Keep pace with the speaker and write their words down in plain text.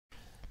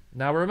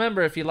Now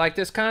remember, if you like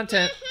this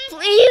content,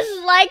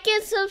 please like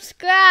and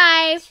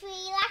subscribe.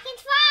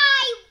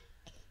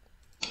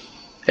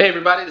 Hey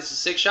everybody, this is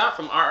Six Shot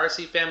from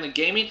RRC Family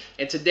Gaming,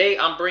 and today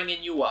I'm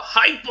bringing you a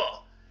hyper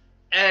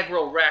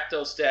aggro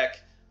Rakdos deck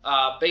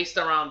based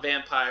around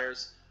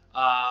vampires.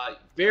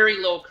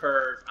 Very low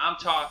curve. I'm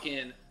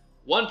talking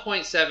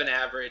 1.7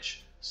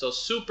 average, so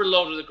super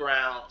low to the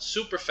ground,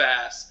 super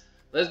fast.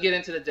 Let's get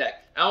into the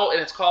deck. Oh, and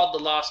it's called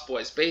The Lost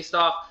Boys, based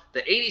off the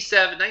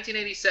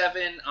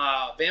 1987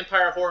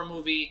 vampire horror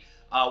movie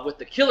with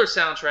the killer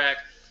soundtrack.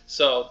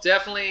 So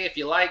definitely, if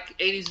you like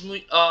 80s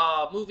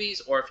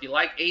movies or if you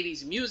like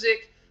 80s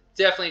music,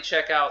 definitely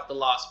check out The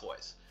Lost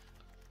Boys.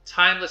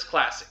 Timeless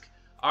classic.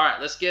 All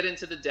right, let's get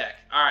into the deck.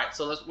 All right,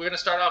 so we're going to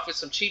start off with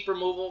some cheap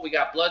removal. We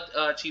got Blood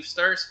Chief's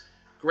Thirst.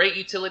 Great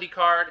utility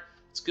card.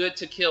 It's good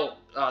to kill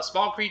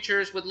small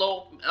creatures with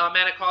low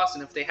mana cost,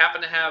 and if they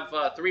happen to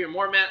have 3 or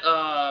more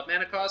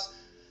mana cost,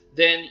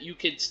 then you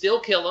could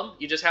still kill them.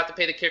 You just have to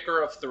pay the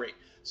kicker of 3.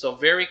 So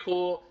very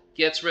cool.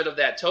 Gets rid of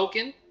that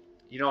token.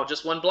 You know,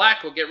 just 1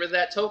 black will get rid of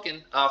that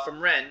token from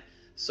Ren.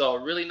 So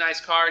really nice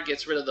card.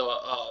 Gets rid of the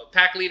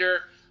pack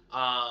leader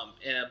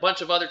and a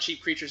bunch of other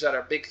cheap creatures that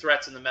are big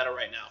threats in the meta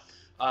right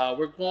now.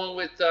 We're going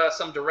with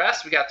some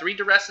duress. We got 3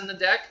 duress in the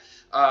deck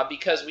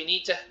because we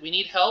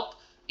need help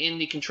in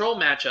the control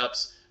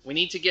matchups. We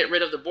need to get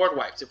rid of the board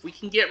wipes. If we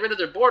can get rid of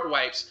their board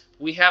wipes,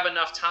 we have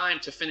enough time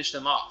to finish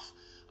them off.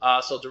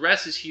 So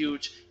duress is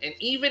huge. And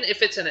even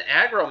if it's an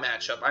aggro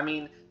matchup, I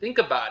mean, think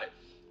about it.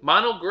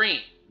 Mono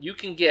green, you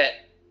can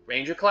get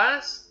Ranger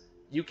class,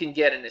 you can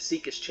get an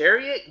Isika's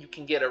Chariot, you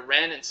can get a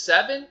Ren and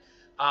 7.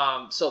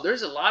 So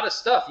there's a lot of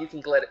stuff. You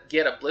can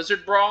get a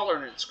Blizzard Brawl or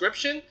an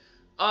Inscription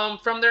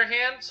from their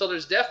hand. So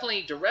there's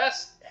definitely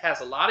duress,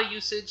 has a lot of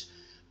usage.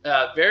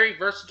 Very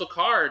versatile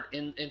card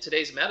in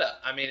today's meta.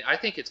 I mean, I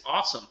think it's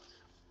awesome.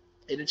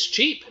 And it's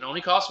cheap. It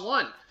only costs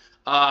 1.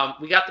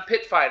 We got the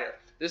Pit Fighter.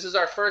 This is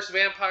our first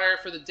vampire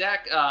for the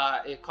deck.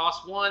 It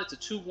costs 1. It's a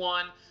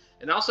 2/1.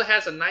 It also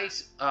has a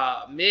nice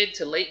mid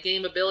to late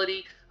game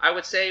ability, I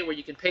would say, where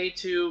you can pay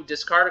to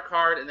discard a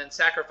card and then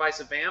sacrifice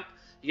a vamp.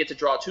 You get to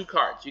draw 2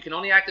 cards. You can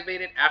only activate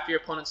it after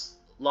your opponent's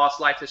lost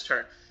life this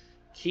turn.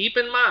 Keep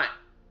in mind,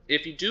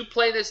 if you do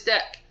play this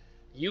deck,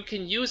 you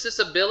can use this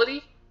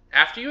ability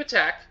after you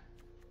attack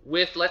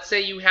with, let's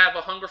say you have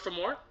a Hunger for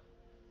More.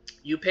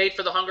 You paid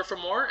for the Hunger for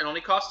More. It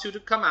only costs 2 to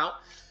come out.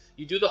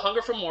 You do the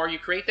Hunger for More. You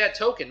create that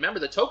token. Remember,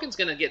 the token's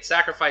going to get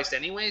sacrificed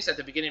anyways at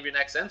the beginning of your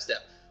next end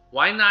step.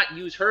 Why not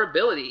use her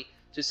ability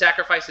to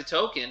sacrifice a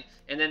token,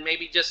 and then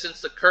maybe just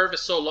since the curve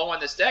is so low on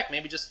this deck,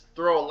 maybe just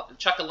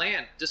chuck a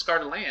land,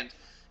 discard a land,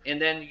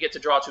 and then you get to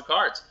draw 2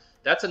 cards.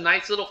 That's a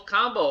nice little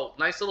combo,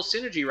 nice little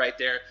synergy right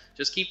there.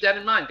 Just keep that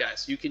in mind,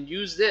 guys. You can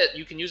use this.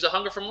 You can use a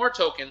Hunger for More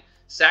token,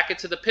 sack it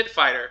to the Pit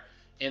Fighter,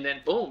 and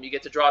then boom, you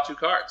get to draw 2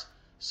 cards.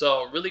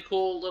 So really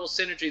cool little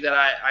synergy that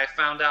I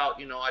found out,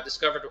 you know, I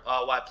discovered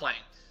while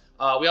playing.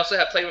 We also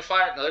have Play with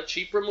Fire, another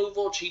cheap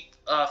removal, cheap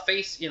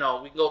face. You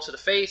know, we can go to the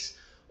face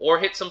or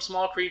hit some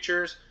small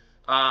creatures.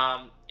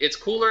 It's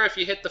cooler if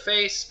you hit the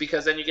face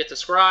because then you get to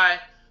scry.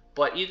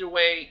 But either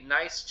way,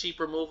 nice cheap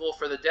removal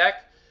for the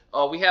deck.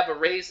 We have a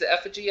Raise the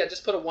Effigy. I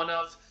just put a 1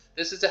 of.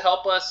 This is to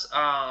help us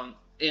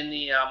in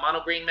the mono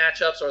green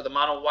matchups or the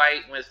mono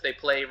white if they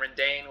play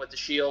Rendane with the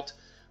shield.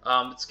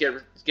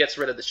 It gets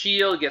rid of the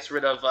shield, gets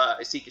rid of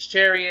Isika's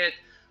Chariot,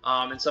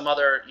 and some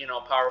other, you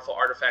know, powerful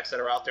artifacts that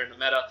are out there in the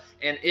meta.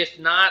 And if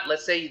not,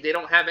 let's say they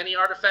don't have any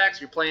artifacts,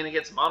 you're playing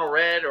against mono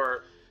red,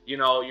 or you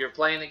know, you're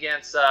playing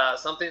against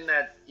something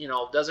that, you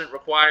know, doesn't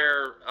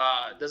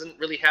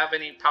really have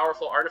any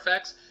powerful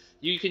artifacts,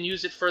 you can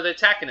use it for the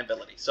attacking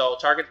ability. So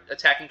target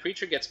attacking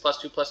creature gets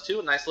 +2/+2,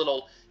 a nice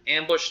little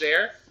ambush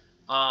there.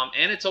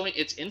 And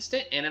it's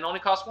instant, and it only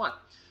costs 1.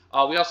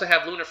 We also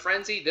have Lunar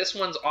Frenzy. This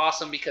one's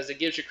awesome because it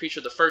gives your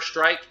creature the first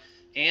strike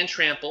and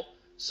trample.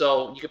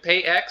 So you could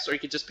pay X, or you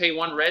could just pay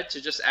 1 red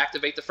to just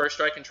activate the first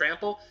strike and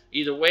trample.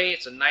 Either way,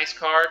 it's a nice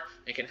card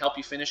and can help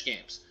you finish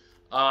games.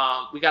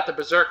 We got the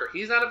Berserker.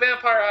 He's not a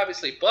vampire,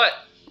 obviously, but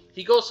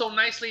he goes so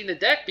nicely in the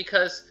deck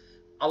because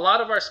a lot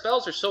of our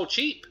spells are so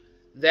cheap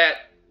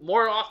that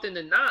more often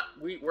than not,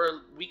 we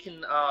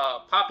can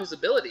pop his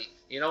ability.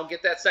 You know,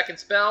 get that second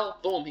spell,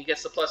 boom, he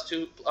gets the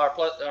 +2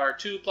 or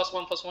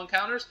 2+1/+1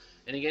 counters,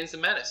 and he gains the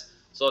menace.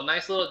 So a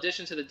nice little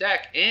addition to the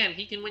deck, and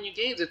he can win you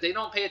games if they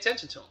don't pay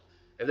attention to him.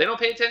 If they don't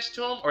pay attention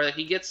to him, or that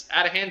he gets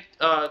out of hand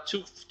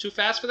too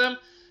fast for them,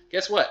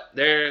 guess what?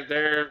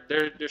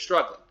 They're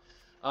struggling.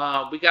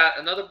 We got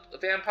another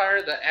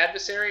vampire, the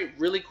Adversary.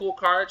 Really cool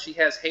card. She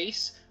has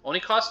haste.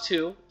 Only costs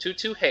 2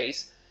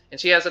 haste. And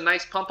she has a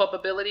nice pump-up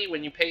ability.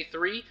 When you pay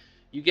 3,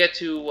 you get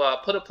to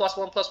put a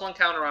 +1/+1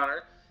 counter on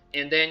her.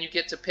 And then you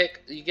get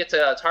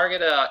to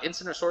target an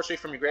instant or sorcery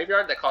from your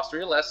graveyard that costs 3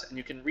 or less, and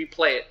you can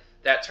replay it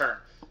that turn.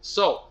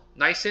 So,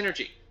 nice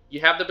synergy. You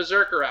have the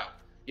Berserker out.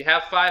 You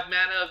have 5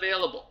 mana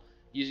available.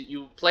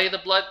 You play the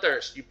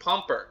Bloodthirst. You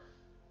pump her.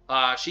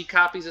 She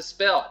copies a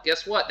spell.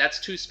 Guess what? That's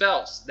 2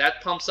 spells.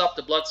 That pumps up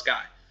the Blood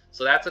Sky.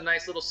 So that's a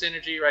nice little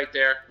synergy right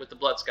there with the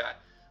Blood Sky.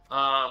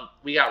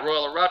 We got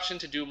Royal Eruption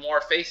to do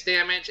more face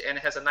damage, and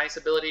it has a nice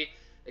ability.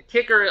 The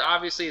kicker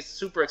obviously is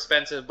super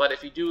expensive, but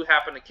if you do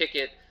happen to kick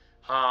it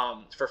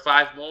for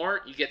 5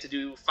 more, you get to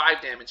do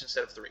 5 damage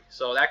instead of 3.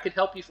 So that could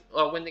help you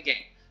win the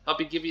game, help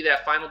you give you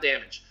that final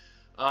damage.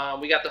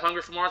 We got the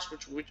Hunger for Mars,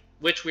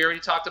 which we already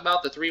talked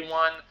about, the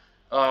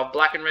 3/1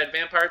 black and red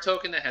vampire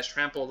token that has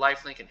Trample,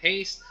 Lifelink, and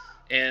Haste,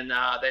 and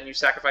then you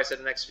sacrifice it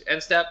the next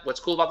end step. What's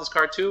cool about this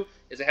card too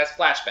is it has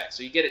flashback,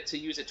 so you get it to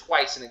use it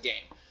twice in a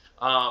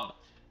game.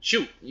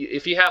 Shoot,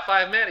 if you have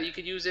 5 mana, you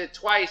could use it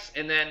twice,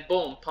 and then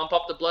boom, pump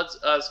up the Blood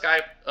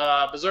Sky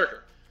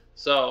Berserker.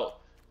 So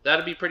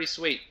that'd be pretty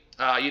sweet.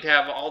 You'd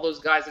have all those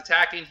guys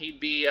attacking. He'd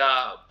be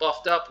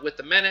buffed up with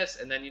the Menace,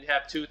 and then you'd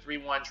have 2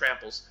 3/1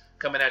 tramples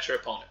coming at your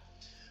opponent.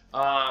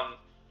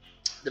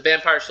 The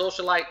Vampire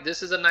Socialite,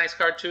 this is a nice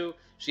card too.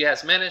 She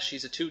has Menace.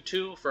 She's a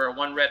 2/2 for a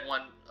 1 red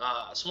 1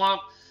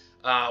 swamp.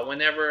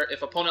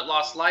 If opponent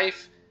lost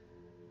life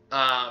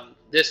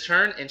this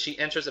turn and she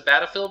enters the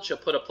battlefield, she'll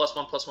put a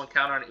 +1/+1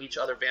 counter on each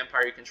other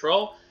vampire you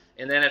control.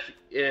 And then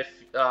if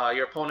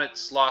your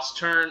opponent's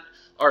lost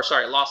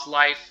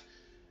life,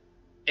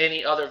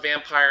 any other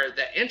vampire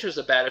that enters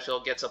the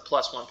battlefield gets a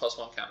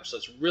 +1/+1 counter. So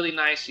it's really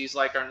nice. She's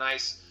like our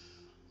nice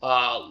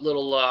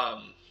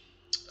little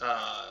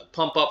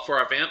pump up for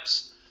our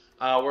vamps.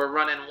 We're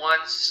running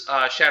once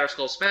Shatter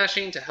Skull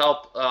Smashing to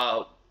help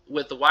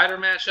with the wider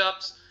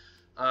matchups.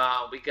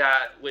 We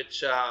got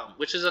which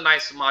is a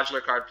nice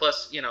modular card.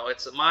 Plus,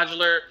 it's a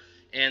modular,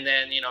 and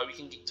then you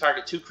can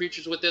target 2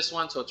 creatures with this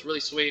one, so it's really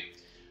sweet.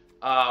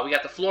 We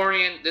got the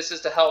Florian. This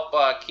is to help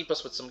keep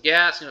us with some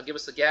gas. Give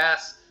us the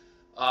gas.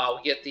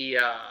 We get the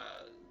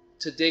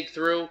to dig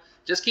through.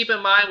 Just keep in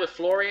mind with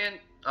Florian,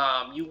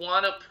 you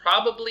want to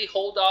probably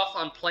hold off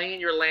on playing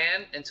your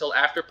land until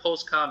after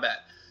post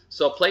combat.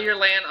 So play your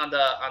land on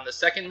the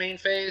second main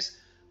phase,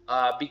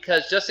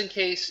 because just in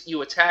case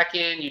you attack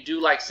in, you do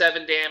like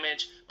 7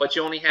 damage, but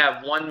you only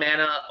have 1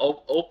 mana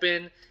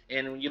open,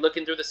 and when you're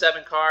looking through the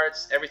 7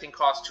 cards, everything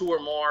costs 2 or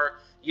more.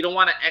 You don't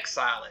want to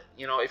exile it,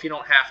 if you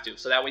don't have to,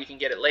 so that way you can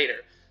get it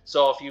later.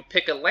 So if you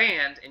pick a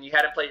land and you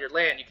hadn't played your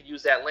land, you could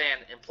use that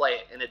land and play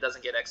it, and it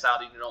doesn't get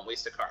exiled, and you don't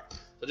waste a card.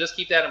 So just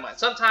keep that in mind.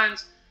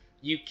 Sometimes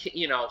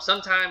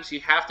sometimes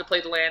you have to play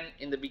the land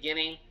in the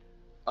beginning,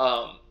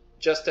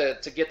 just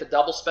to get the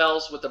double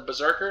spells with the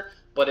Berserker.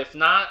 But if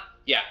not,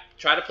 yeah,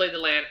 try to play the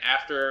land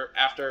after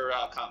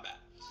combat.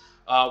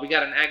 We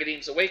got an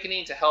Agadeem's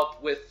Awakening to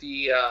help with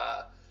the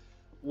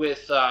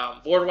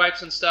board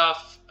wipes and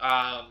stuff.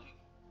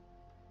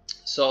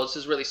 So this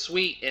is really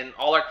sweet, and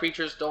all our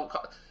creatures don't.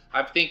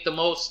 I think the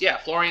most,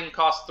 Florian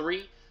costs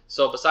 3.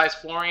 So besides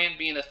Florian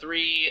being a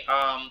 3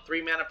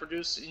 mana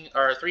producing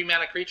or 3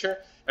 mana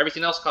creature,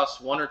 everything else costs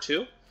 1 or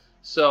 2.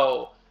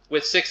 So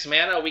with 6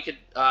 mana, we could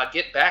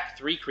get back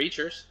 3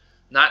 creatures.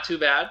 Not too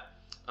bad.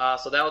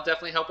 So that'll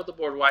definitely help with the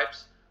board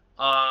wipes.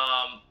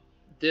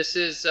 This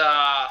is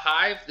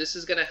Hive. This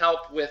is going to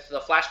help with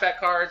the flashback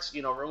cards,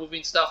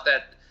 removing stuff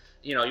that,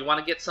 you want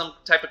to get some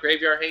type of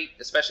graveyard hate,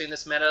 especially in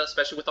this meta,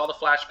 especially with all the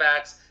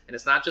flashbacks. And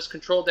it's not just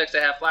control decks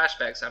that have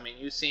flashbacks. I mean,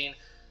 you've seen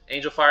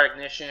Angel Fire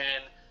Ignition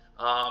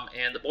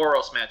and the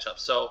Boros matchup.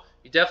 So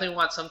you definitely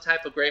want some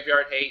type of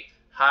graveyard hate.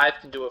 Hive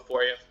can do it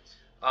for you.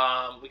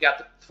 We got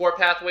the 4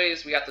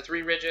 pathways. We got the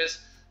 3 ridges.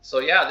 So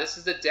yeah, this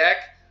is the deck.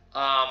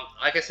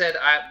 Like I said,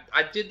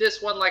 I did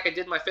this one like I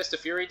did my Fist of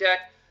Fury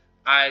deck.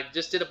 I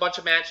just did a bunch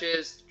of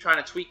matches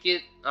trying to tweak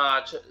it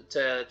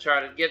to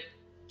try to get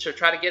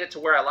it to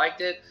where I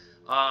liked it.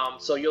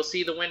 So you'll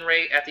see the win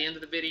rate at the end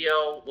of the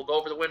video. We'll go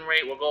over the win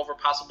rate. We'll go over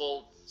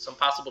some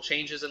possible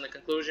changes in the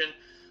conclusion.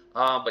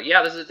 But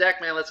yeah, this is the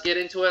deck, man. Let's get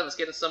into it. Let's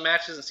get into some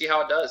matches and see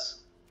how it does.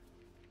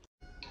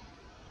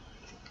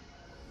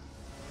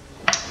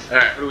 All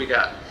right, who do we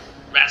got?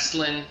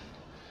 Wrestling.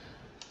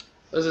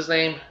 What's his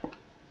name?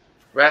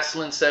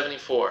 Wrestling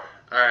 74.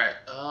 All right,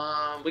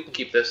 we can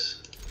keep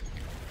this.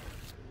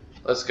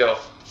 Let's go.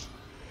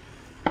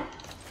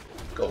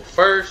 Go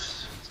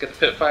first. Let's get the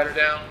Pit Fighter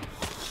down.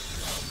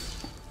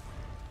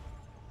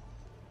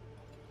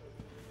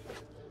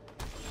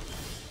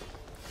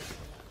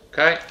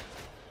 Okay.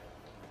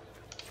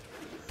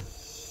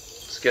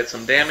 Let's get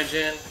some damage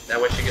in.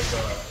 That way she gets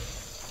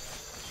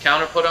a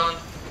counter put on.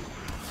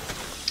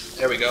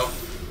 There we go.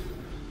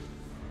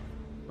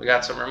 We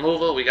got some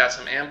removal. We got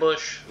some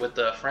ambush with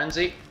the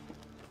Frenzy.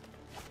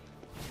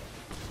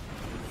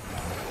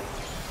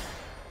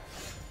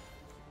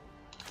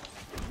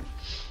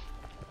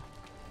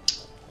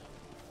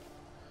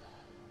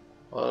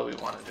 What do we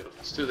want to do?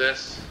 Let's do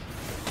this.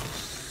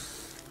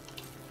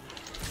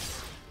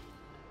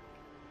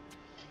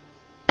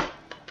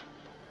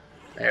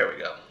 There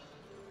we go.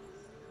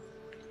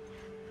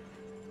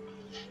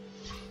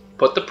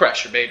 Put the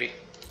pressure, baby.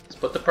 Let's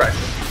put the pressure.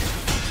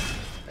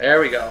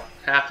 There we go.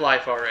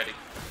 Half-life already.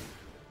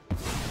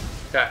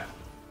 Okay.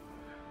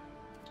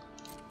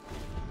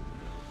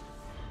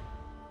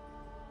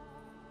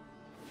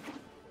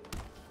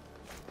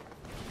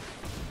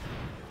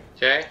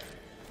 Okay.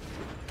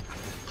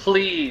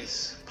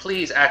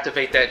 Please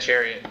activate that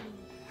chariot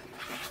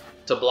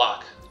to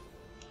block.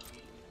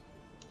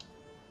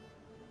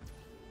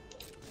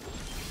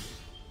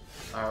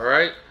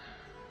 Alright.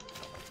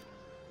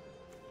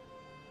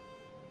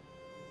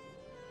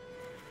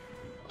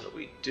 What do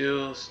we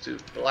do? Let's do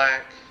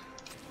black.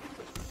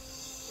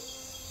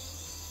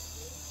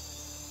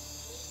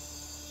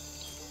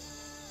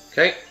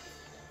 Okay.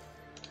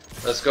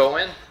 Let's go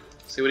in.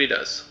 See what he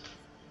does.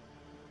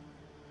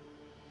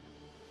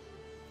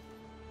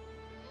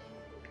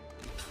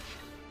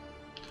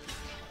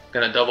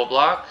 Gonna double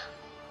block.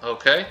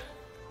 Okay.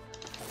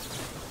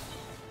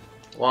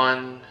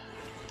 1,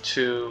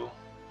 2,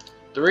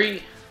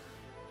 3.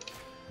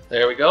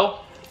 There we go.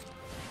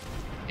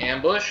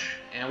 Ambush.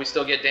 And we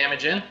still get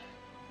damage in.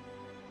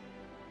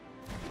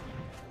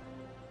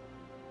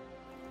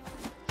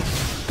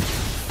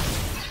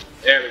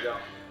 There we go.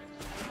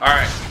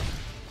 Alright.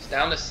 It's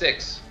down to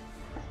 6.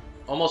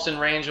 Almost in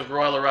range of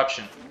Royal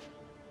Eruption.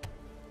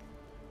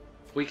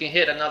 We can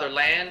hit another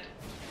land.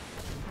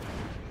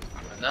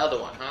 Another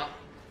one, huh?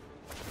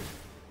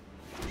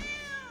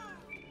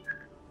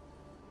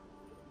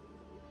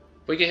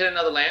 If we could hit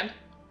another land,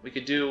 we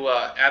could do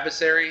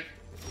Adversary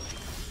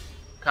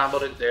combo.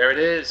 There it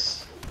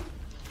is.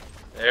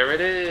 There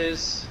it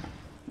is.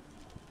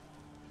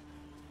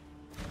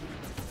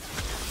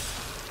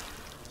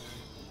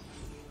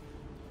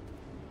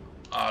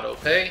 Auto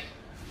pay.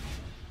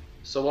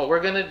 So what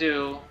we're gonna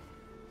do?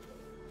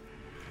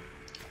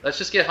 Let's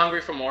just get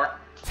hungry for more.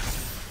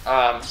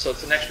 So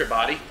it's an extra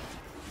body.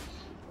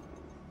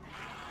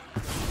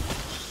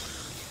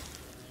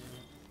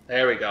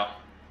 There we go.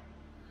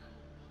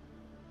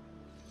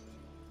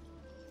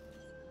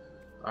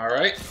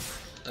 Alright,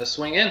 let's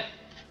swing in.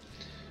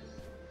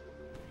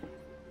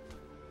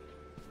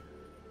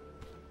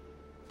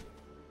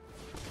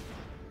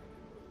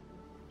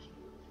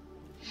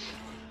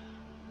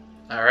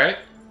 Alright.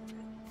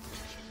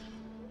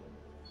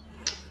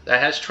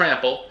 That has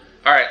trample.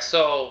 Alright,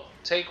 so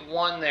take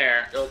 1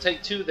 there. It'll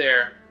take 2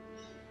 there.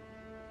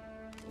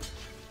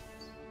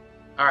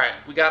 Alright,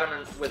 we got him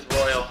in with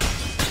Royal.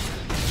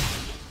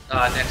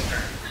 Next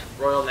turn.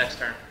 Royal next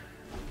turn.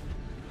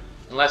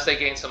 Unless they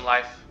gain some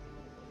life.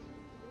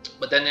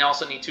 But then they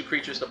also need 2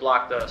 creatures to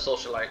block the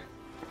Socialite.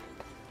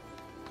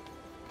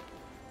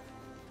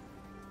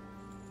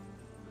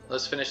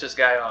 Let's finish this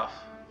guy off.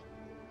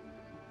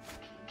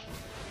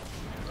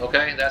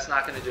 Okay, that's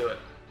not going to do it.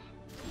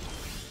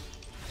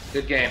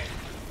 Good game.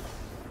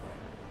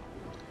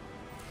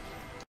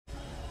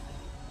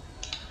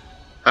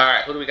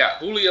 Alright, who do we got?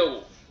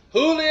 Julio!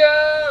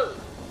 Julio!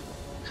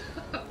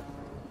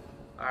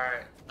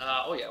 Alright.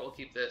 Oh yeah, we'll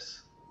keep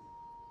this.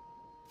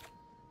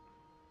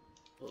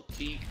 We'll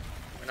keep...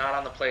 We're not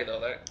on the play though,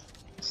 that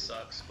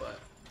sucks, but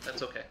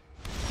that's okay.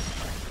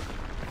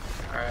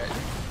 Alright.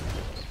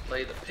 Let's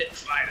play the Pit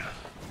Fighter.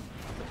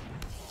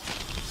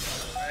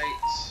 Alright.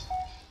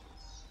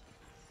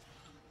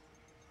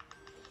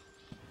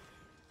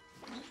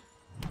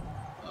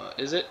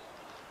 Is it?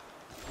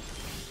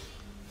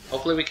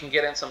 Hopefully we can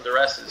get in some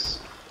duresses.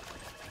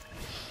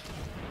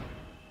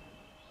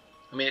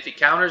 I mean, if he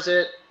counters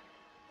it,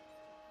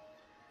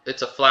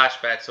 it's a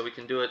flashback, so we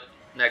can do it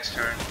next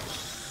turn.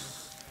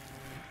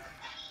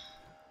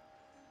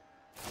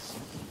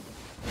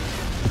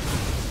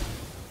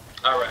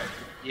 Alright,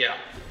 yeah.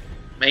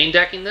 Main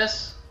decking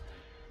this?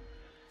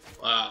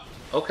 Wow,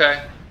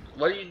 okay.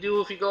 What do you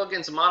do if you go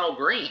against mono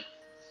green?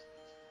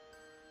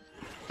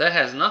 That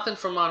has nothing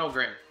for mono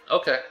green.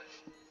 Okay.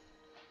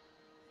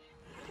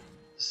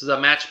 This is a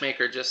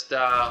matchmaker just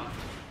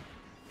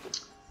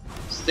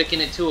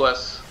sticking it to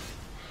us.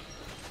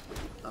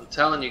 I'm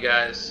telling you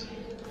guys.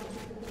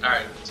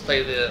 Alright, let's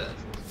play the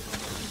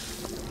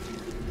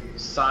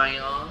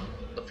Scion,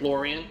 the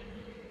Florian.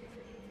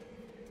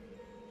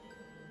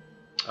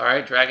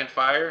 Alright,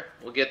 Dragonfire.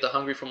 We'll get the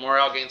Hungry for More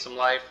out, gain some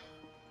life.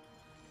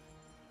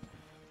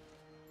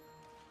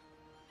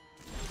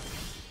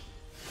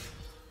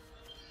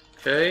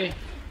 Okay.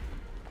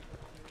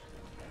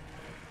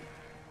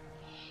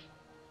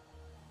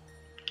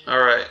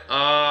 Alright,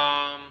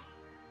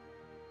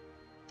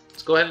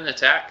 let's go ahead and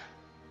attack.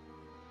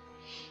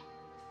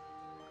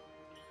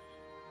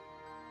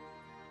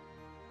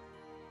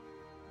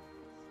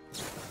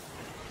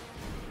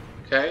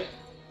 Okay,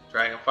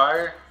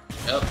 Dragonfire.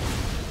 Yep.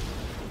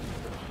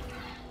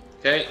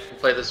 Okay, we'll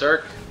play the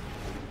Zerk.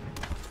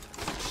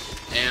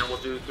 And we'll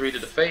do 3 to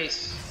the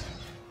face.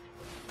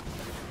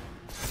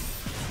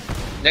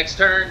 Next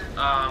turn,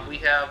 we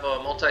have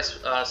a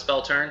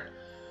multi-spell turn.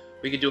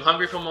 We could do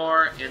Hungry for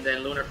More and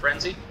then Lunar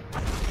Frenzy.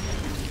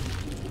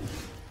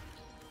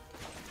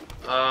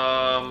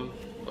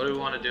 What do we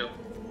want to do?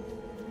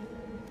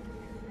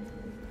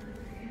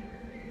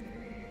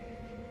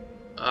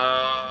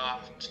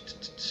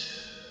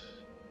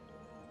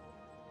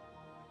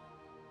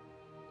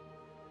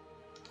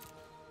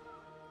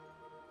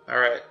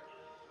 Alright.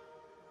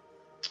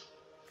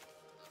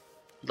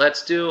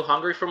 Let's do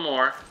Hungry for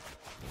More.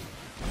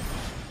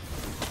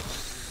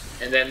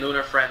 And then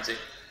Lunar Frenzy.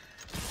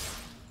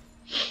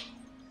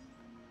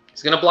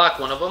 He's gonna block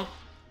one of them.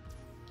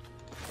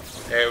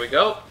 There we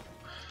go.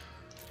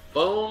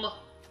 Boom.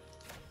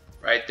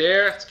 Right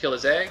there. Let's kill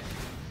his egg.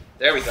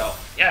 There we go.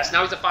 Yes,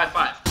 now he's a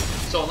 5/5.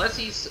 So unless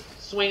he's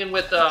swinging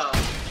with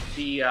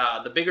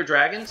the bigger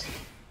dragons,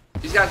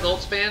 he's got gold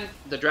span.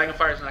 The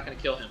Dragonfire is not going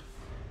to kill him.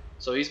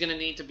 So he's going to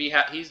need to be.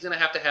 He's going to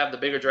have the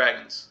bigger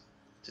dragons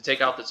to take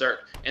out the Zerg.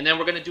 And then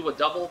we're going to do a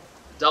double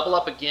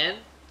up again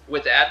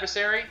with the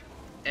adversary.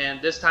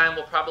 And this time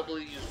we'll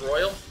probably use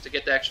Royal to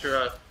get the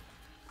extra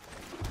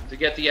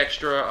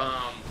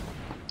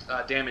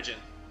damage in.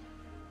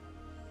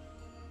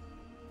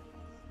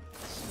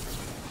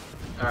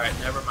 Alright,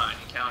 never mind.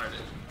 He countered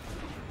it.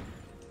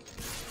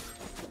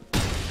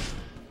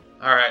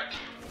 Alright.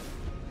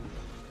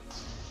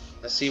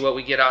 Let's see what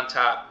we get on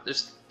top.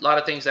 There's a lot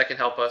of things that can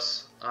help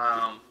us.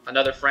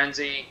 Another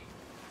Frenzy.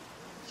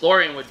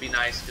 Florian would be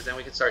nice, because then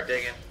we can start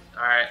digging.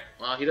 Alright,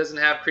 well, he doesn't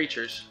have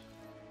creatures.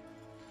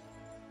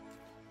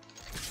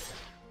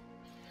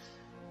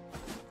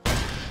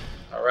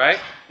 Alright,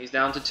 he's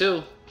down to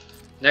 2.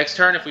 Next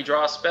turn, if we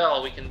draw a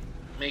spell, we can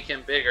make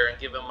him bigger and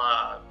give him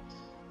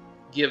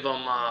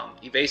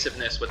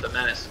evasiveness with the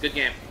Menace. Good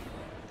game.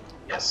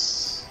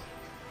 Yes.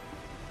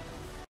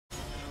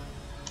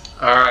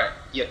 Alright,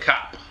 you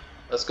cop.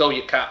 Let's go,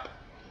 you cop.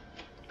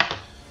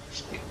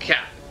 You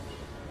cop.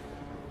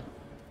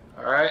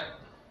 Alright,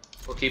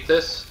 we'll keep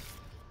this.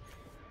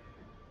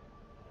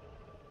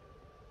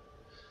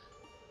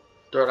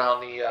 Throw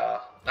down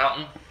the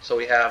mountain so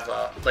we have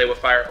Play with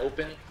Fire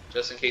open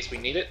just in case we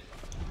need it.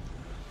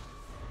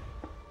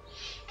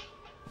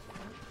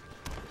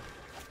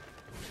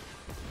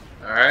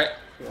 Alright,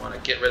 we want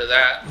to get rid of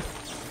that.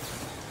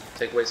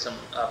 Take away some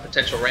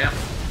potential ramp.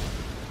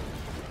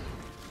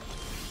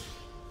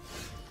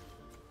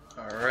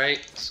 Alright,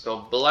 let's go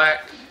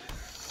black.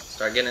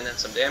 Start getting in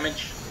some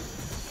damage.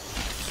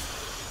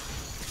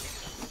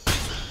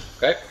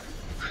 Okay.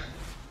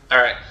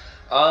 Alright.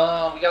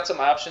 We got some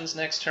options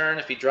next turn.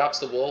 If he drops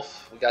the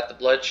wolf, we got the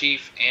Blood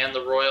Chief and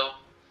the Royal.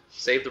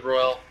 Save the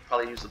Royal.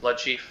 Probably use the Blood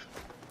Chief.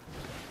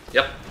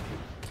 Yep.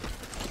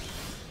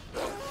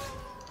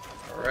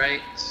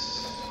 Alright.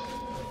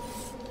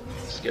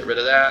 Let's get rid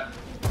of that.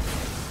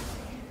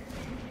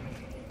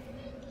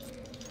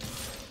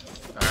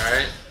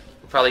 Alright.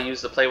 We'll probably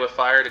use the Play with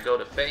Fire to go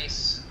to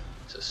face.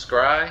 To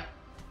scry.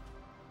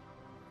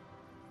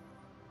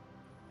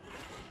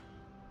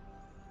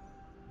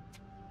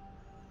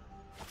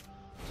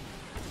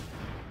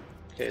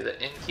 Okay,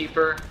 the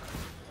Innkeeper.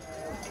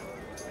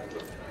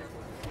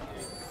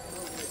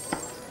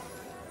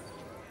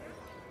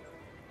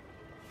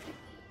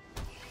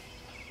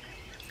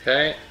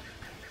 Okay.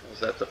 Was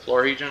that the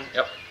floor region?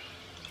 Yep.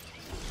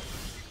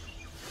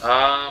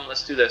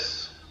 Let's do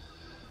this.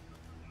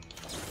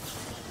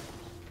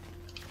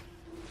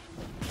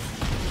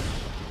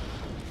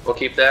 We'll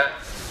keep that.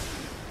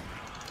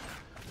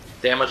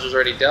 Damage was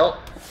already dealt,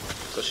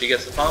 so she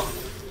gets the pump.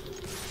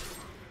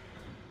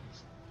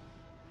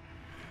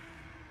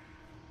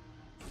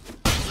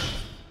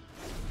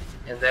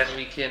 And then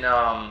we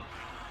can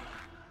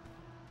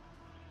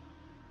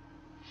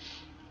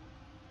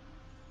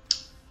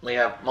we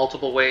have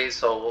multiple ways,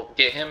 so we'll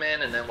get him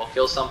in and then we'll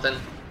kill something.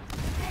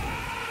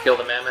 Kill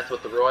the mammoth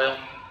with the Royal.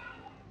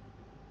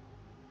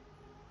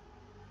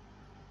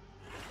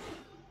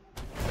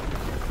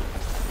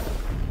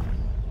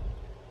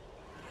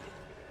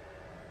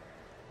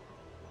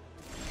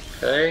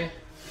 Okay.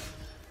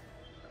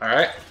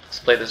 Alright, let's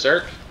play the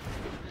Zerg.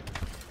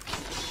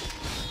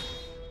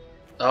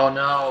 Oh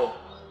no.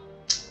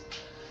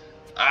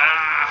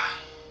 Ah.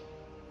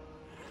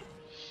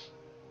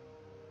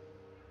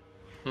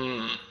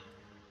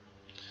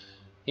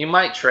 He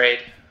might trade.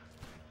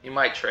 He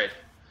might trade.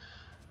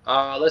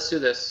 Let's do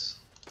this.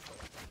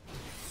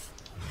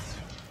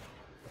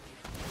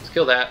 Let's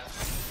kill that.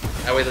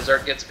 That way the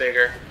Zerg gets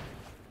bigger.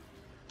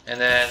 And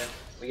then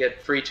we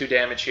get free 2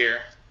 damage here.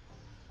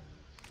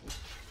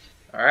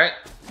 Alright.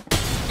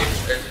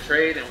 There's the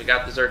trade and we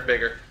got the Zerg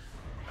bigger.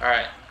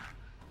 Alright.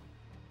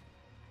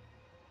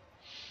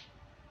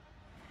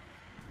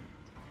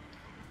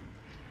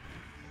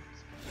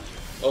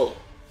 Oh,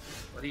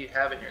 what do you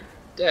have in your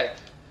deck?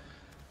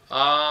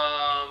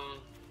 Alright.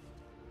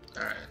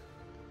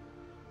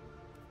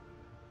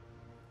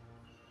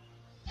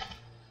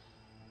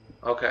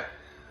 Okay,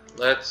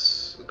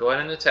 let's go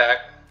ahead and attack.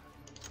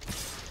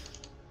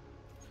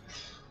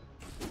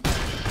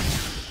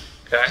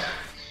 Okay,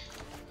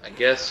 I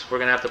guess we're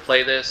gonna have to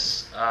play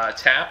this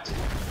tapped.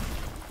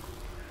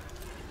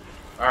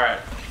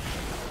 Alright.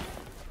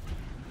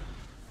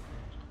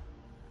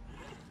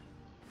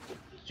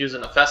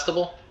 Using a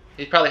festival.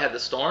 He probably had the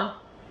storm.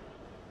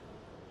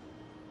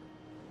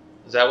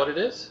 Is that what it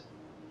is? Is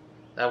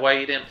that why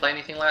you didn't play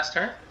anything last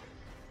turn?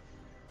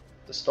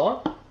 The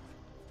storm?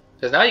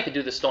 Because now you can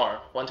do the storm.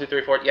 1, 2,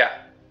 3, 4.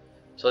 Yeah.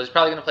 So he's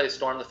probably going to play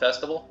Storm the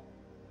Festival.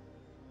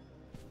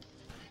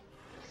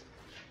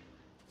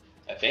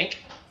 I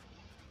think.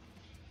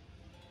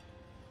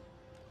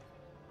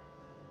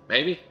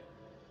 Maybe.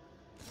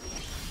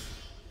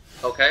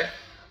 Okay.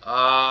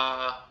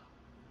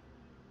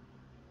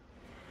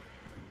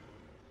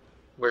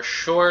 We're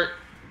short.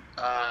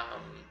 I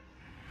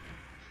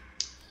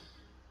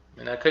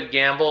mean, I could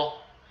gamble.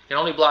 You can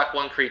only block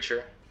 1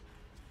 creature.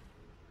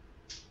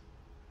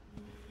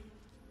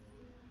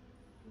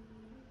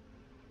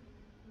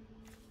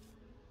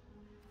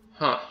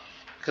 Huh.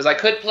 Because I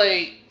could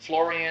play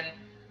Florian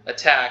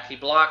attack. He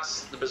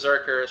blocks the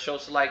Berserker.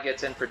 Shows the Light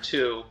gets in for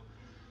 2.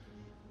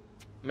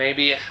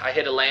 Maybe I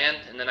hit a land,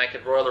 and then I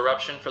could Royal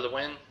Eruption for the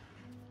win.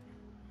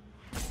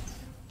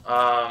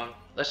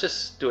 Let's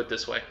just do it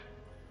this way.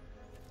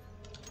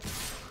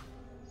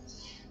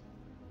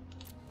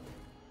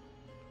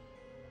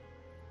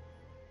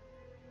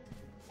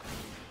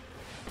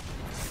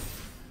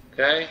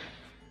 Okay.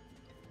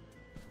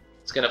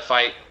 It's gonna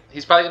fight.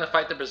 He's probably gonna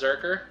fight the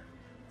Berserker,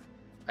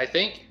 I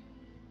think.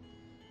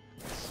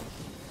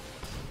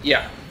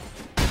 Yeah.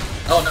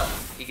 Oh no,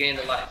 he gained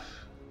a life.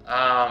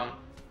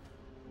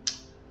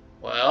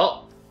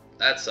 Well,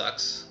 that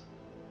sucks.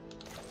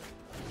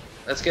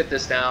 Let's get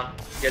this down.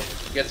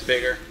 Gets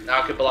bigger.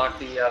 Now I could block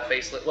the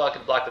faceless. Well, I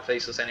could block the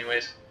faceless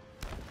anyways.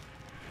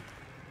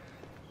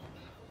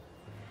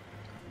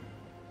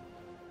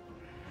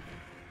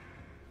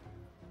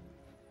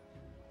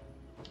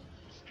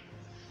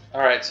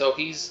 Alright, so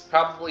he's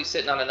probably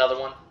sitting on another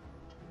one.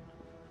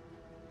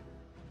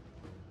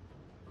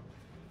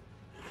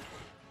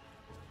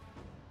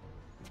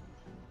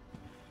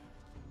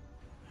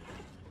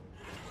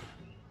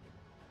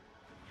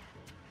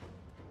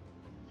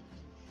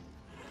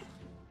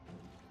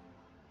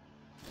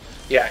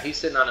 Yeah, he's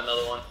sitting on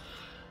another one.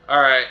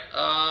 Alright,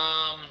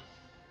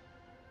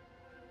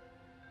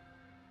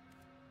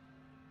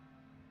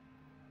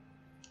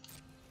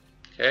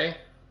 okay.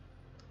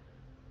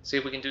 See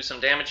if we can do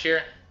some damage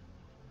here.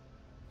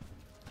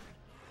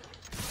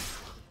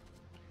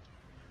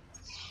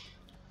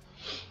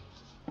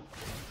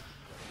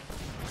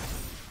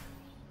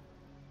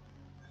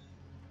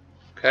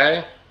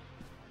 Okay.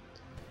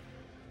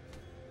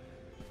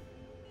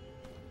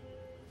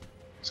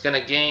 He's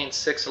gonna gain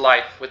 6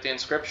 life with the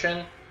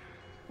inscription.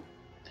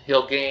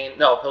 He'll gain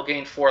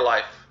 4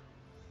 life.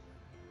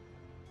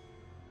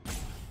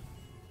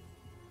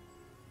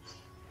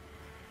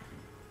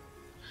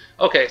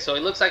 Okay, so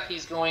it looks like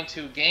he's going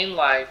to gain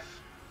life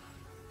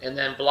and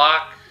then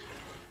block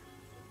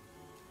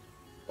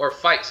or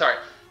fight, sorry,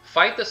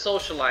 fight the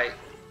Socialite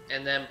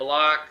and then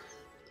block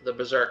the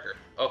Berserker.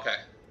 Okay.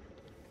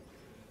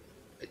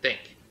 I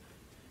think.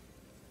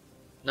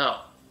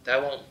 No,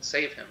 that won't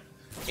save him.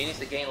 He needs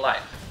to gain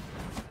life.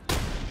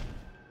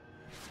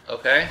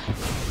 Okay.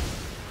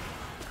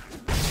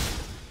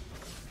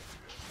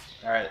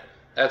 Alright,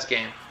 that's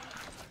game.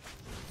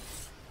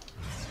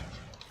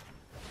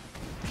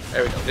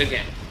 There we go, good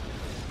game.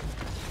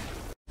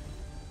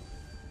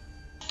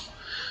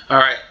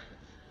 Alright.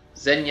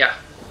 Xenia.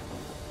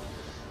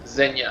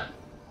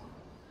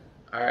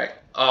 Alright.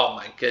 Oh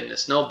my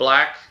goodness, no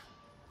black.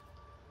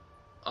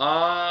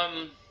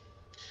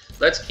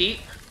 Let's keep,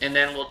 and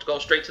then we'll go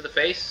straight to the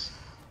face.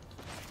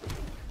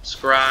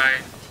 Scry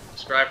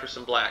for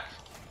some black.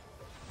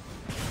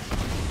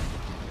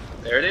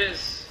 There it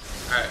is.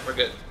 Alright, we're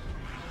good.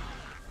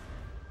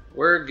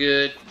 We're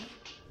good.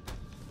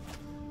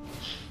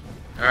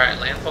 Alright,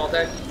 landfall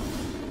deck.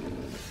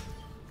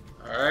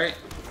 Alright.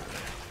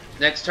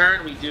 Next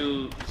turn we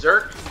do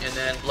Zerk, and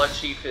then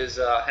Bloodchief is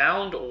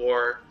Hound,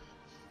 or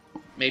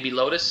maybe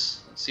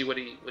Lotus. Let's see what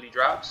he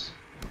drops.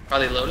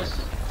 Probably Lotus.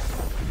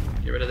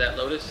 Get rid of that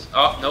Lotus.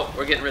 Oh, nope,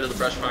 we're getting rid of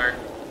the Brushfire.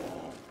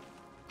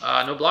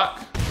 No block.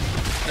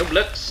 No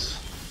blips.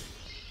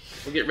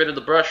 We'll get rid of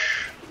the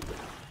brush.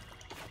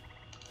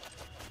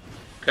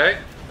 Okay.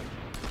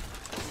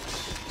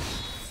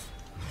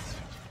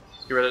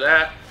 Get rid of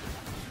that.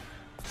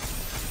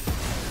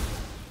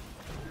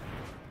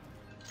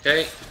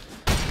 Okay.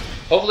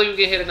 Hopefully we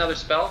can hit another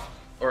spell,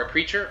 or a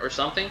creature, or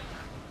something.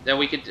 Then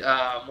we could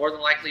more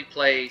than likely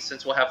play,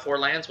 since we'll have 4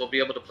 lands, we'll be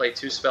able to play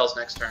 2 spells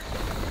next turn.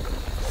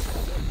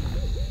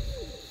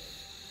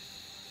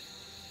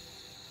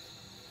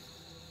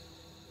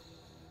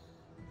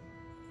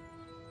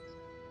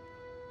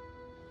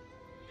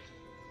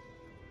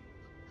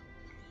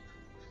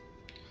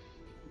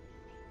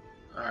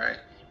 Alright.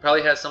 He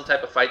probably has some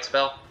type of fight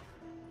spell,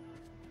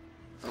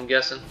 I'm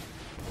guessing.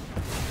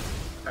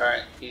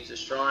 Alright, he's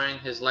destroying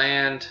his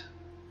land.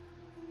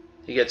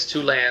 He gets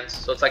 2 lands,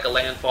 so it's like a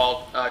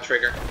landfall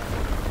trigger.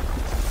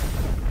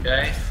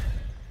 Okay.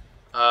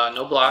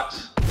 No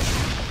blocks.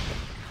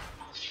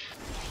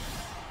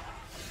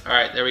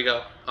 Alright, there we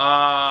go.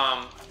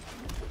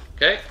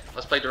 Okay,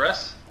 let's play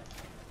Duress.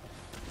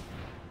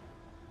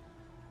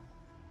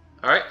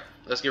 Alright,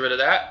 let's get rid of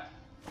that.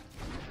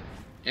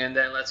 And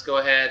then let's go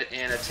ahead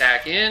and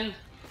attack in.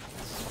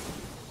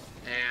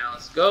 And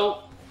let's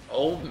go.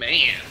 Oh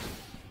man.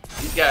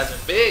 These guys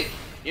are big.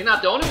 You're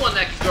not the only one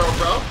that can go,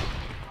 bro.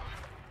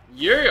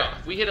 Yeah.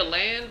 If we hit a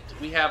land,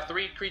 we have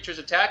 3 creatures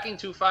attacking,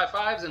 2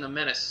 5/5s, and a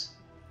menace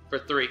for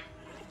 3.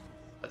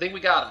 I think we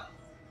got him.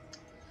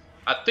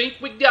 I think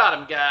we got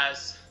him,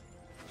 guys.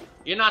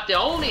 You're not the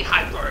only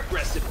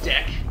hyper-aggressive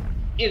deck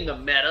in the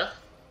meta.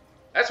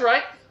 That's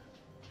right.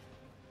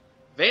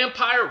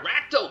 Vampire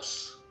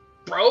Rakdos,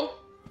 bro.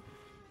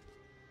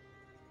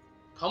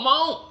 Come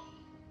on.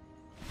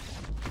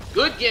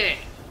 Good game.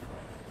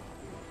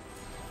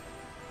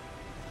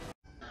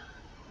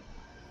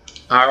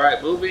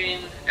 Alright, moving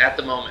at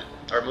the moment.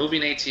 Or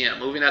moving ATM.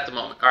 Moving at the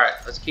moment. Alright,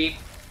 let's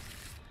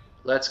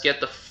get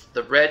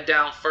the red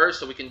down first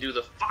so we can do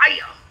the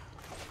fire.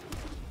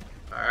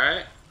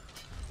 Alright.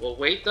 We'll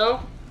wait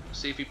though.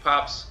 See if he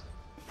pops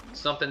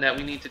something that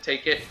we need to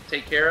take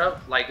care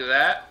of. Like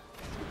that.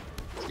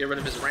 Let's get rid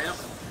of his ramp.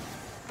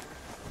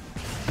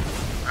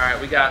 Alright,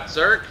 we got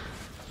Zerk.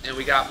 And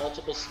we got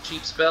multiple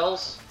cheap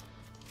spells.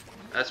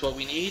 That's what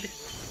we need.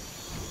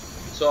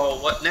 So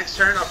what next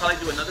turn I'll probably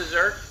do another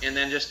Zerk and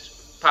then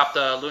just pop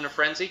the Lunar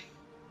Frenzy.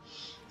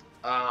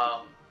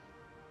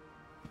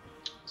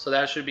 So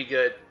that should be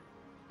good.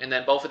 And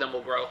then both of them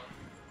will grow.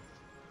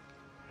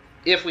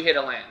 If we hit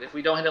a land. If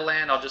we don't hit a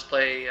land, I'll just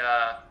play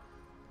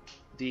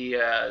the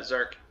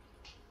Zerk.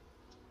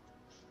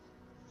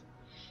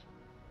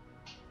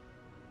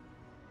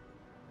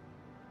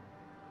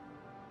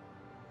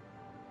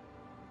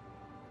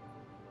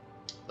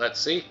 Let's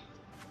see.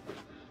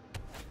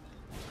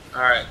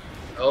 Alright.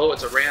 Oh,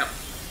 it's a ramp.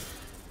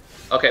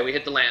 Okay, we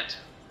hit the land.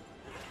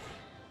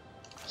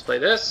 Let's play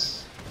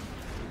this.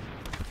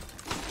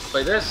 Let's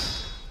play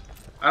this.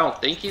 I don't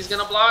think he's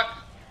gonna block.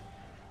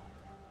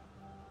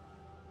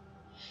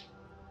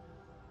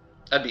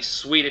 That'd be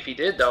sweet if he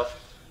did, though.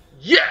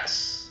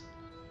 Yes!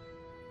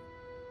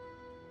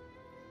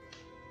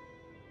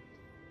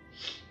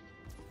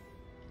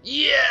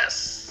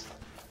 Yes!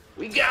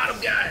 We got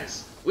him,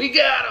 guys! We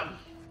got him!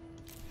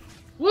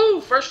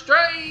 Woo! First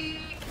strike!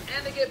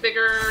 And they get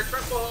bigger.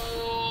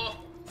 Triple!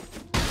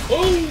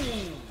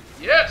 Boom!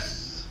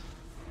 Yes!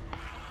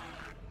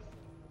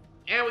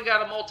 And we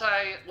got a multi...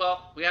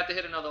 Well, we have to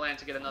hit another land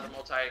to get another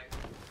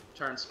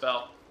multi-turn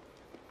spell.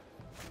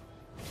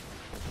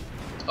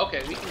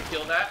 Okay, we can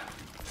kill that.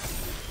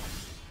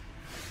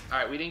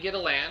 Alright, we didn't get a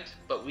land,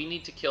 but we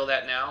need to kill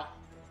that now.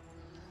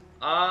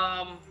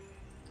 How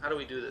do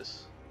we do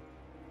this?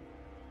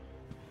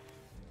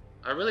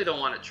 I really don't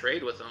want to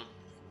trade with him.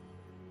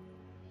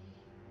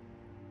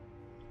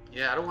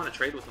 Yeah, I don't want to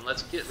trade with him.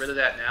 Let's get rid of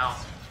that now.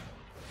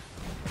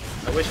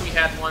 I wish we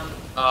had one,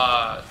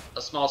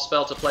 a small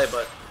spell to play,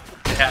 but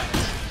it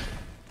happens.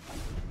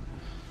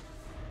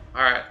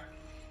 Alright.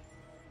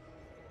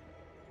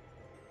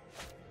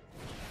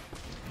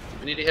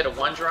 We need to hit a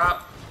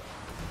 1-drop.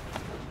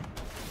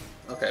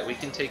 Okay, we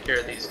can take care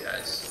of these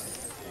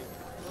guys.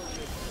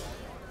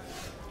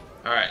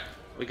 Alright,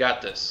 we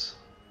got this.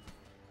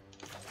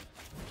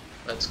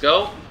 Let's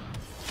go.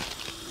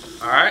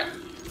 Alright.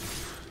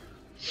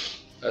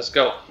 Let's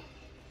go.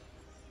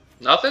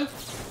 Nothing?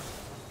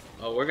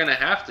 Oh, we're gonna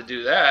have to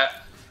do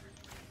that.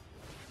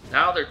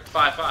 Now they're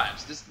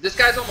 5/5s. This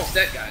guy's almost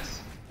dead,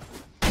 guys.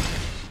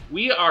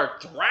 We are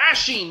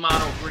thrashing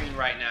mono green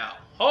right now.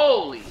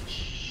 Holy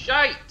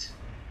shite.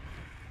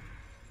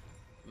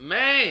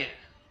 Man.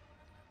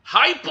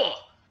 Hyper.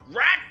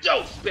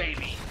 Rakdos,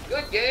 baby.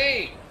 Good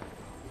game.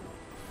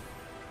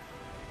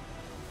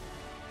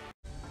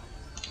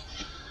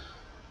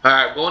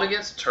 Alright, going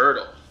against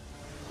Turtle.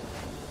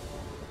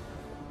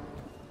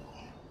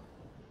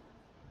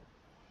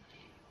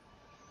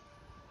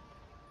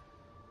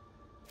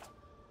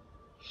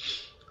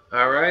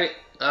 Alright,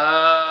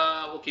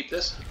 we'll keep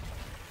this.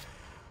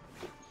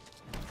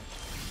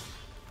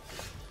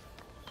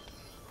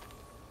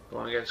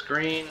 Going against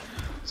green.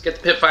 Let's get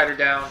the Pit Fighter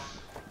down.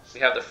 We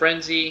have the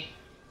Frenzy.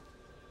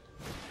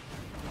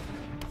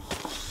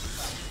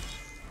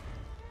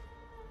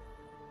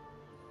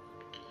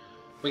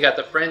 We got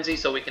the Frenzy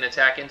so we can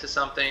attack into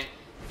something.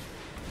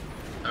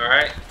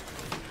 Alright.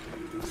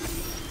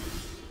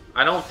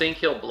 I don't think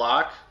he'll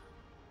block.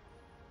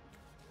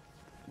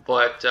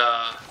 But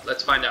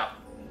let's find out.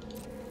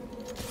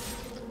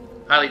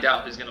 Highly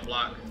doubt he's going to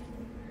block.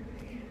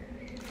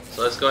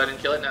 So let's go ahead and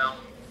kill it now.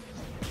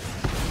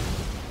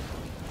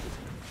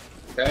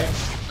 Okay,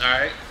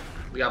 alright.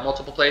 We got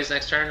multiple plays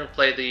next turn. We'll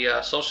play the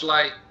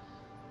Socialite.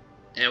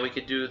 And we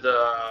could do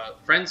the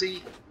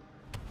Frenzy.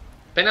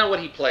 Depending on what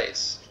he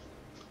plays.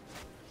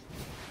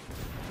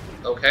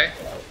 Okay.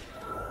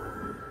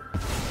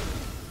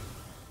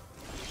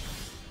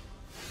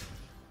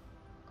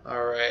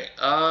 Alright,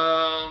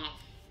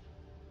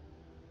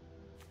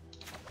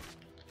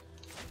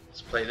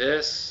 let's play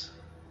this.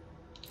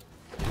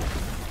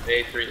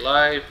 Day 3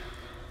 life.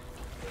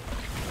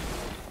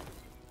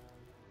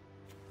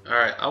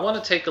 Alright, I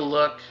want to take a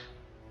look.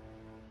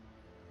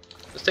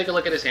 Let's take a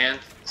look at his hand.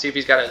 See if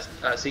he's got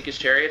a Seeker's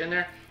Chariot in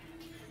there.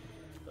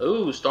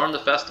 Ooh, Storm the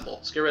Festival.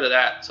 Let's get rid of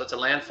that. So it's a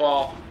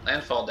landfall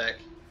deck.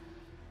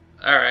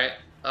 Alright.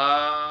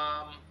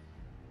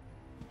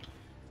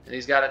 And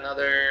he's got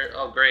another...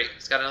 Oh, great.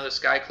 He's got another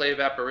Skyclave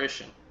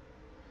Apparition.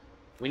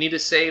 We need to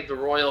save the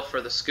Royal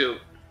for the Scoot.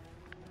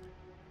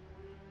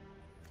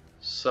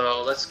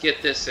 So let's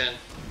get this in.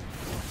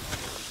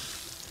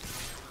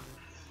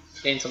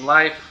 Gain some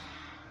life.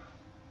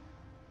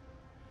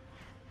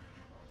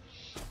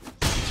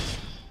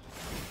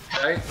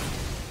 Okay.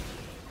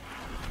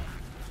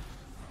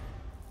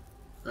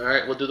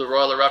 Alright, we'll do the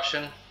Royal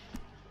Eruption.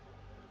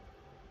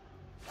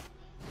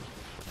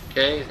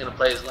 Okay, he's going to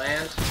play his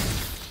land.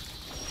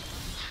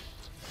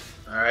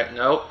 Alright,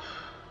 nope.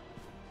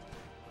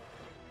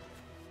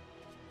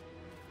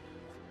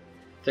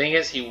 Thing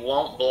is, he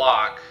won't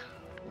block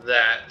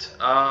that.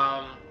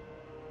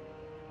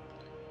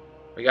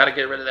 We got to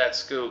get rid of that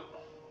scoot.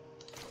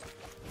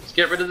 Let's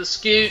get rid of the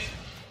scoot.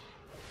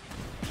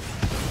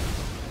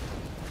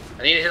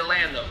 I need to hit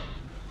land though.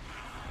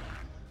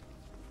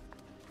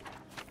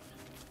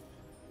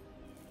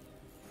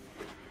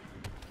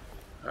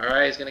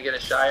 Alright, he's gonna get a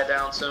Shia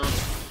down soon.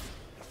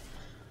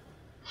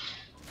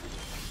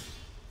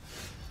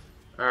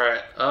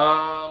 Alright,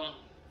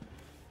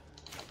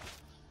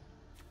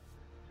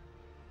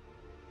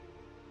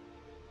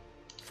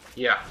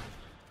 yeah.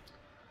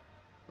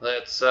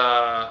 Let's,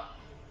 how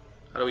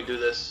do we do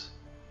this?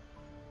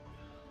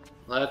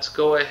 Let's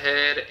go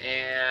ahead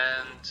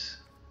and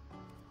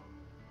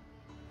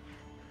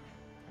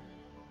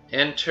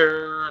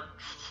enter.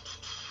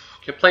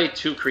 Could play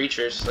 2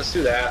 creatures. Let's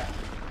do that.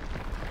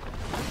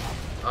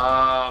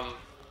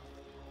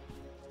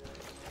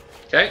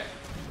 Okay.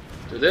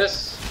 Do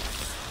this.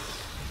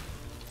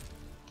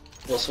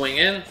 We'll swing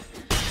in.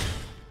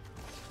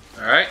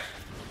 Alright.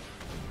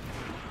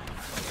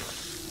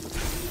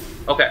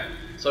 Okay.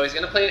 So he's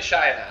going to play a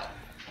Shia now,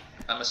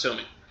 I'm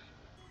assuming.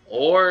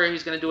 Or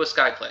he's going to do a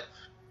Skyclave.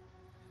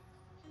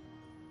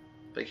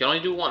 But he can only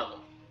do one of them.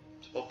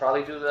 So we'll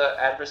probably do the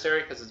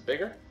adversary because it's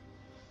bigger.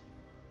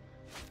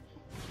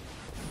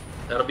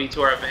 That'll be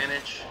to our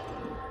advantage,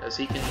 as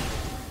he can.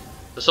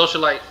 The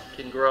Socialite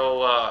can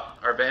grow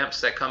our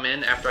vamps that come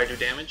in after I do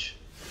damage.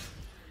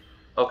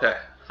 Okay.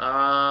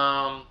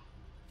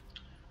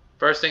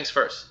 First things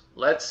first.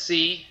 Let's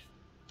see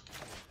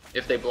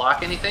if they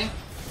block anything.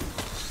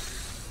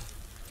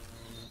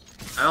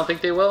 I don't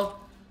think they will.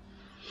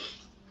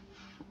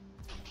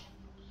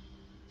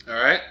 All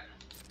right.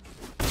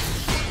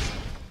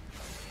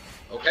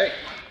 Okay.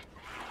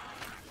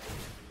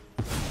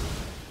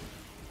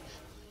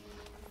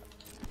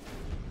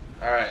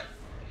 All right.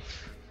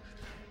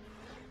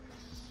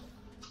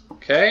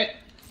 Okay.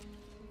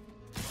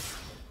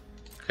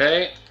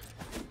 Okay.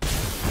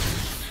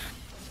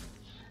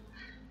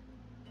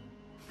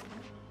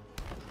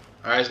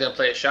 All right, he's gonna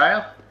play a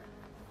Shia.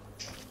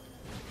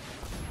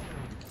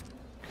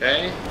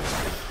 Okay.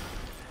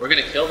 We're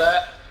gonna kill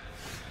that.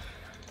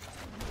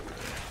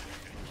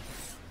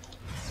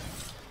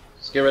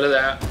 Let's get rid of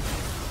that.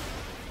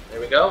 There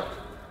we go.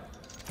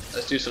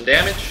 Let's do some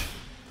damage.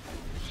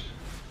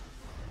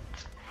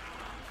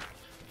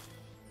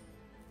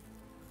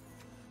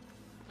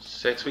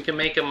 Six. We can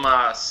make him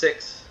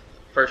 6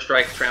 first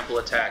strike trample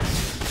attacks.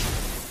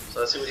 So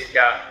let's see what he's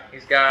got.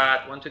 He's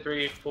got 1, 2,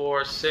 3,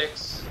 4,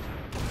 6.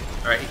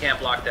 Alright, he can't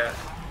block that.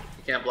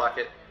 He can't block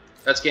it.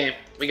 That's game.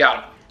 We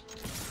got him.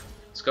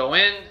 Let's go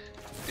in.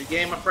 Good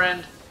game, my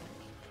friend.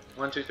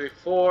 1, 2, 3,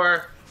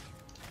 4.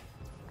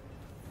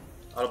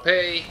 Auto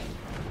pay.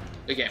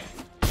 Good game.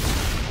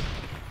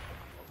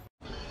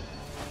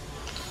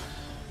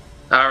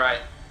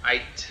 Alright.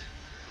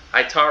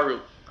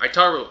 Itaru.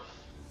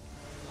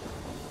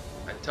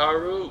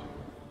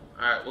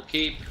 Alright, we'll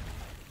keep.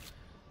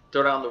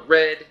 Throw down the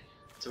red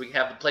so we can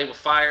have to play with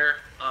fire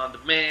on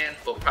demand,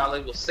 but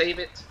probably we'll save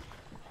it.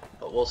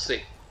 But we'll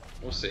see.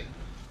 We'll see.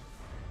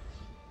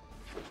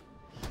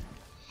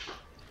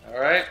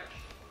 Alright.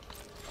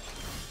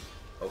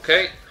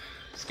 Okay.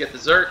 Let's get the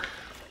Zerk.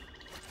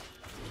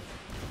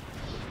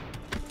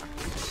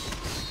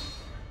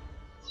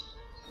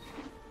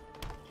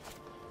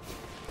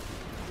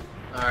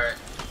 Alright.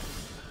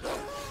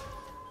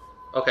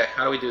 Okay,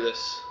 how do we do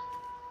this?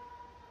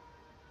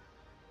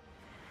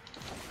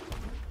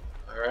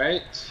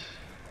 Alright.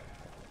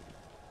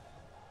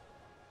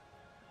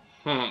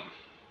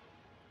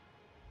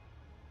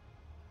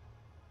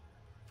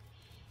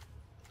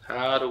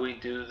 How do we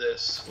do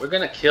this? We're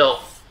gonna kill.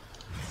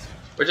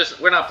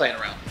 We're not playing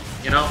around.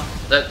 You know?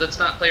 Let's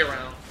not play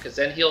around, because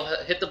then he'll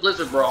hit the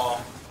Blizzard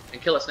Brawl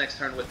and kill us next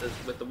turn with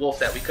the wolf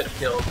that we could have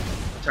killed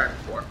the turn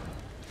before.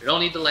 We don't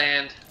need to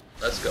land.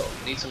 Let's go.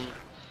 We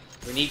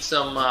need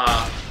some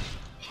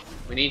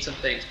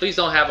things. Please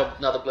don't have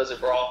another Blizzard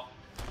Brawl.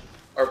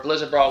 Or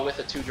Blizzard Brawl with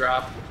a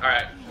 2-drop.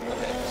 Alright.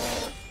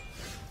 Okay.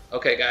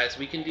 Okay, guys,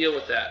 we can deal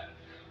with that.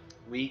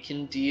 We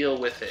can deal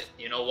with it.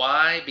 You know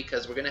why?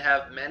 Because we're going to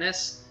have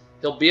Menace.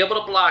 He'll be able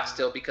to block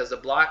still because the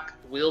block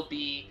will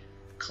be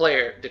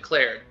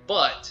declared.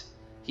 But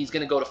he's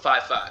going to go to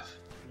 5/5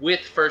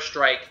 with First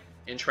Strike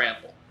and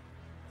Trample.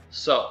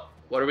 So,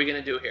 what are we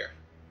going to do here?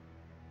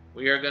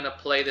 We are going to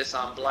play this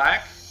on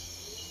black.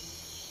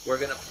 We're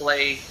going to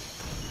play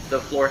the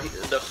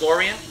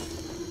Florian.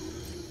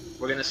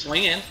 We're going to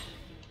swing in.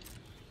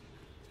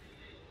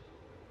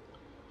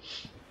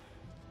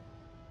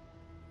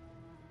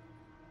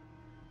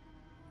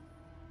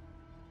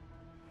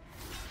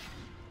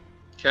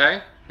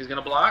 Okay, he's going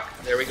to block.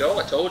 There we go.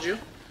 I told you.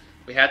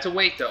 We had to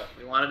wait, though.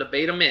 We wanted to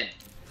bait him in.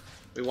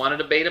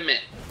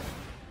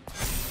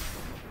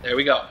 There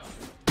we go.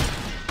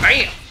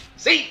 Bam!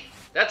 See?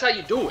 That's how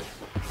you do it.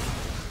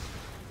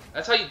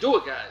 That's how you do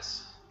it,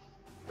 guys.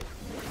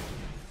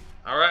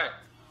 Alright.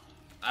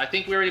 I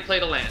think we already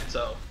played a land,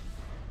 so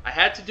I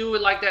had to do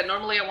it like that.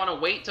 Normally I want to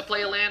wait to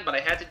play a land, but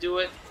I had to do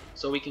it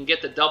so we can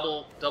get the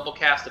double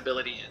cast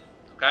ability in.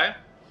 Okay?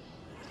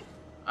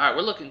 All right,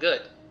 we're looking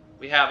good.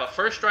 We have a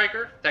first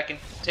striker that can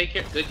take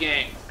care. Good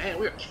game. Man,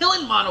 we're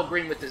killing mono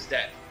green with this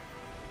deck.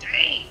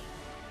 Dang.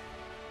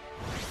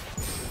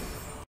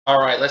 All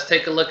right, let's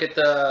take a look at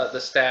the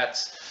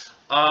stats.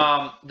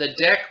 The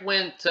deck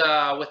went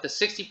with the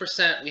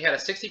 60%. We had a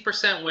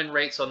 60% win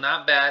rate, so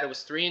not bad. It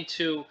was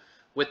 3-2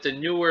 with the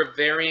newer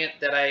variant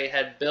that I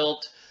had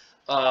built.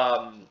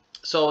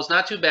 So it's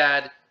not too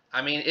bad.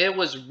 I mean, it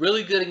was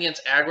really good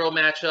against aggro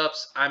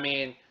matchups. I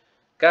mean,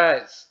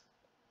 guys,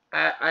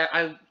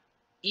 I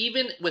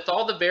even with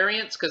all the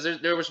variants, because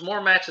there was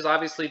more matches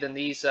obviously than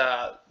these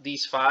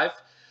 5,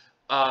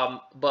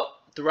 but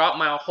throughout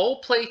my whole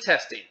play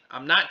testing,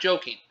 I'm not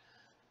joking,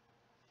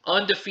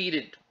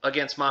 undefeated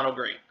against mono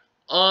green.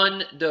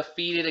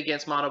 Undefeated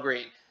against mono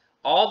green.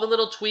 All the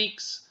little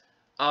tweaks,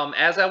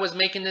 as I was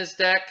making this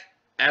deck,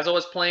 as I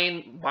was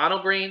playing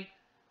mono green,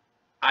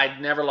 I'd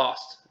never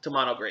lost to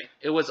mono green.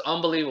 It was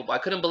unbelievable. I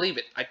couldn't believe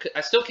it.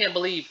 I still can't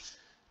believe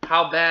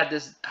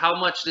how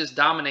much this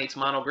dominates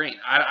mono green.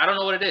 I don't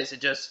know what it is.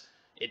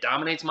 It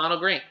dominates mono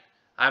green.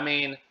 I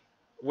mean,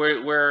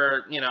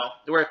 we're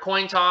a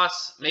coin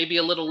toss, maybe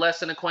a little less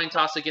than a coin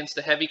toss against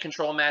the heavy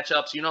control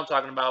matchups. You know what I'm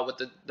talking about, with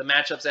the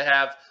matchups that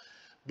have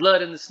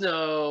Blood in the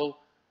Snow,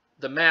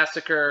 the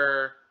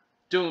Massacre,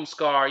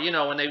 Doomscar. You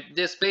know, when they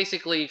just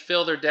basically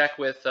fill their deck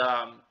with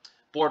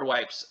board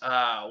wipes.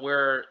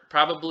 We're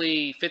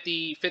probably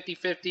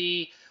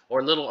 50-50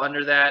 or a little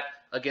under that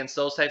against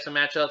those types of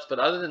matchups. But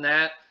other than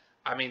that,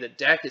 I mean, the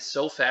deck is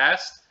so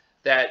fast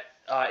that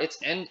it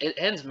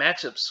ends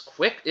matchups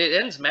quick. It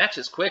ends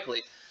matches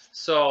quickly.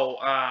 So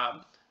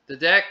the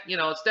deck,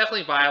 it's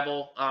definitely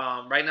viable.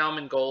 Right now I'm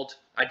in gold.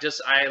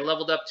 I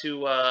leveled up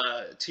to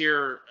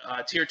tier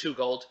 2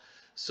 gold.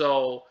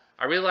 So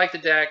I really like the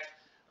deck.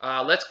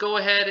 Let's go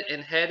ahead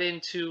and head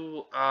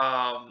into,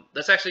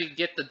 let's actually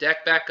get the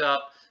deck back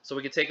up so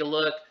we can take a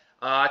look.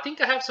 I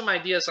think I have some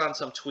ideas on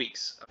some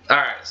tweaks. All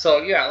right,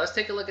 so yeah, let's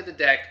take a look at the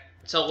deck.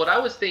 So what I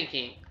was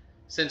thinking,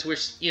 since we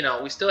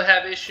still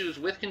have issues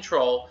with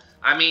control,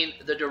 I mean,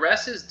 the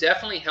duresses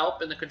definitely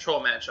help in the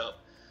control matchup.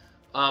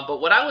 But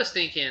what I was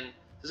thinking,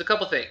 there's a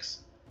couple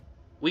things.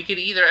 We could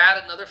either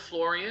add another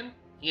Florian,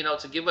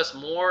 to give us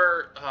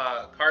more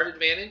card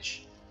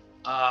advantage.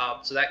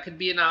 So that could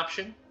be an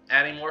option,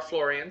 adding more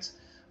Florians.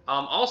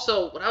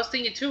 Also, what I was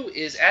thinking too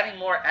is adding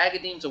more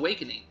Agadeem's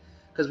Awakening,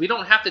 because we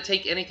don't have to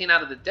take anything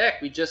out of the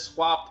deck. We just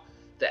swap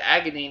the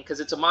Agadeem,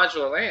 because it's a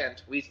modular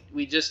land.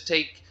 We just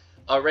take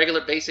a regular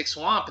basic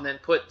swamp and then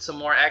put some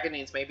more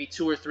Agadeems, maybe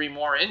 2 or 3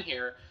 more in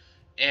here,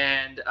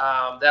 and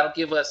that'll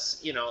give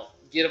us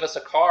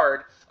a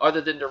card other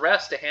than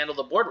Duress to handle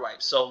the board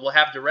wipes. So we'll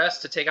have Duress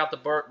to take out the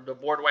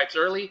board wipes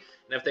early,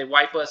 and if they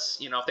wipe us,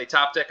 if they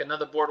top deck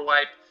another board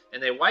wipe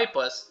and they wipe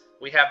us,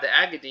 we have the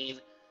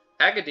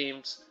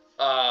Agadeems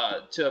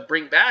to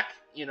bring back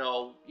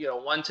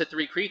 1 to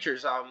 3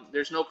 creatures.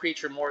 There's no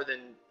creature more than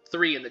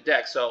 3 in the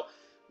deck, so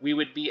we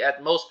would be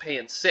at most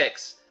paying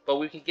 6, but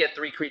we can get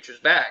 3 creatures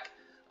back.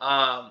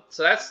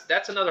 So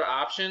that's another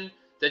option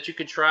that you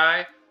could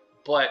try.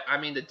 But I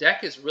mean, the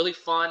deck is really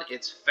fun.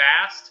 It's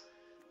fast.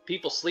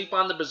 People sleep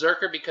on the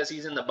Berserker because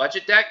he's in the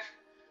budget deck.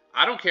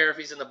 I don't care if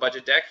he's in the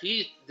budget deck.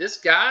 This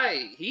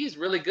guy, he's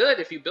really good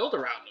if you build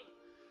around him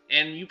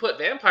and you put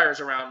vampires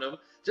around him.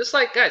 Just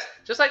like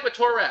with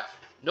Toraf.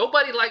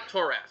 Nobody liked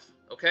Toraf,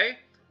 okay?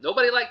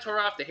 Nobody liked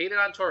Toraf. They hated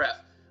on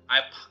Toraf.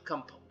 I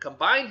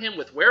combine him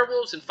with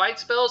werewolves and fight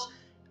spells.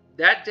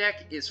 That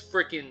deck is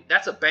freaking,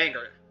 that's a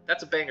banger.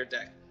 That's a banger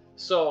deck.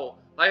 So,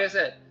 like I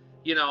said,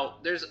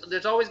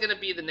 there's always going to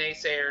be the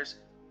naysayers.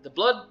 The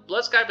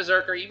Blood Sky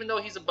Berserker, even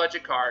though he's a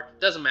budget card,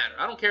 doesn't matter.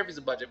 I don't care if he's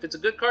a budget. If it's a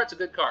good card, it's a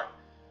good card.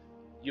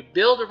 You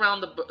build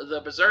around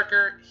the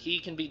Berserker, he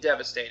can be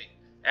devastating.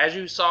 As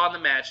you saw in the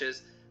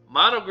matches,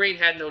 Mono Green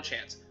had no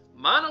chance.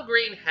 Mono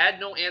Green had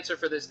no answer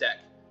for this deck.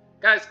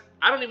 Guys,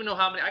 I don't even know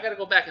how many. I got to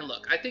go back and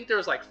look. I think there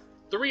was like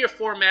 3 or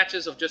 4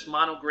 matches of just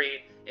Mono Green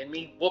and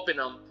me whooping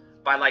them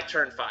by like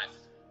turn 5.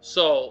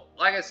 So,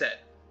 like I said,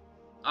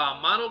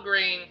 Mono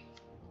Green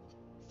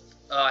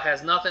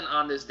has nothing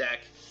on this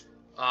deck.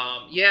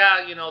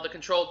 Yeah, the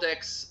control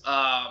decks,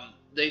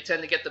 they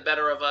tend to get the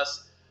better of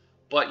us.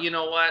 But you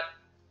know what?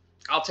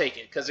 I'll take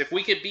it. Because if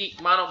we could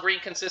beat Mono Green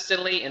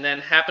consistently and then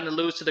happen to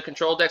lose to the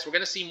control decks, we're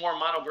going to see more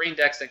Mono Green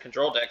decks than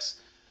control decks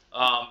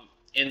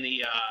in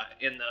the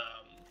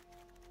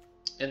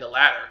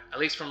ladder. At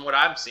least from what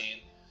I'm seeing.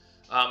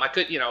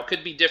 It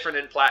could be different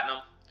in Platinum.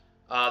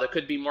 There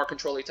could be more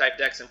control-y type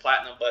decks in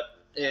Platinum. But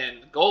in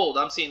Gold,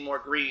 I'm seeing more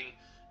green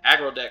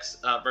aggro decks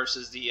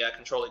versus the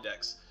control-y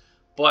decks.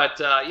 But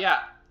yeah,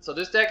 so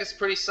this deck is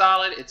pretty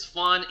solid. It's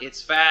fun.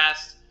 It's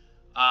fast.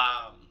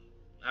 I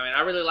mean,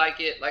 I really like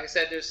it. Like I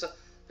said, there's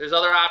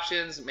other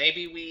options.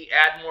 Maybe we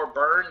add more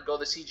burn, go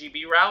the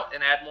CGB route,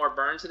 and add more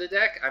burn to the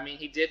deck. I mean,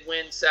 he did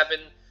win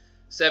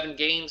seven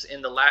games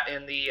in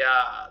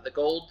the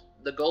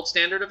gold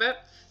standard event,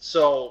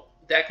 so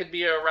that could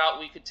be a route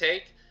we could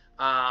take.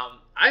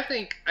 I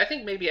think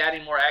maybe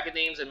adding more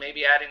Agadeems and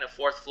maybe adding a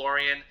 4th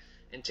Florian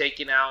and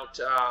taking out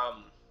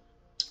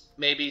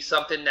maybe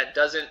something that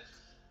doesn't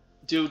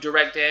do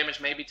direct damage,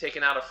 maybe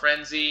taking out a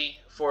Frenzy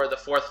for the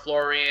 4th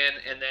Florian,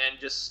 and then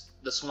just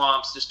the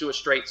swamps, just do a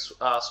straight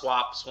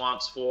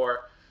swamps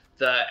for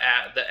the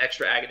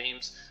extra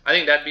Aghanemes. I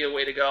think that'd be a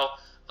way to go.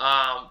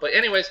 But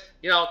anyways,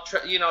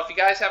 if you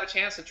guys have a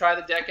chance to try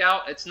the deck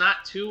out, it's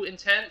not too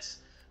intense.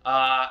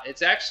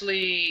 It's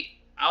actually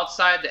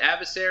outside the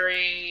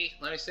adversary.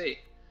 Let me see.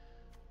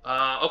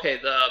 Okay,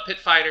 the Pit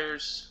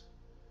Fighters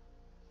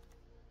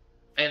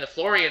and the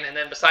Florian, and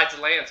then besides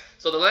the lands.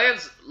 So the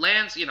lands,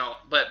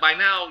 but by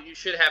now you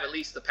should have at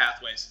least the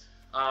pathways.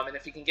 And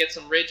if you can get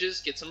some ridges,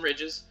 get some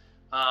ridges.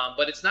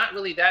 But it's not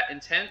really that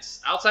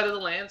intense. Outside of the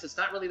lands, it's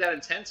not really that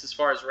intense as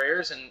far as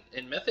rares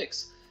and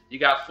mythics. You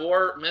got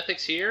 4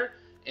 mythics here,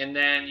 and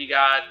then you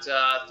got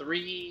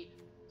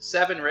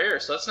 7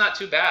 rares, so it's not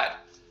too bad.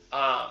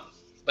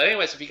 But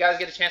anyways, if you guys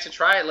get a chance to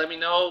try it, let me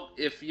know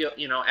if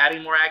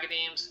adding more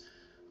Aghanemes,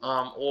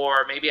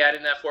 or maybe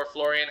adding that 4th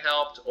Florian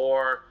helped,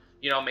 or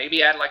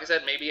maybe like I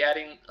said, maybe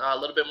adding a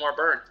little bit more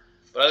burn.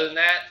 But other than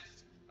that,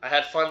 I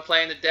had fun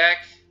playing the deck.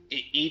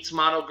 It eats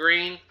mono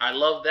green. I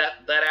love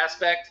that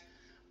aspect.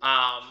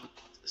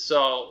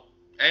 So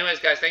anyways,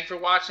 guys, thanks for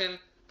watching.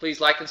 Please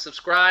like and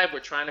subscribe. We're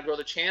trying to grow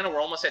the channel.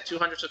 We're almost at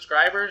 200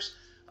 subscribers.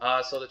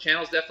 So the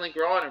channel's definitely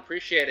growing.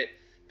 Appreciate it.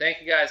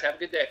 Thank you, guys. Have a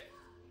good day.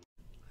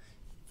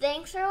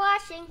 Thanks for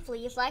watching.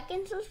 Please like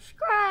and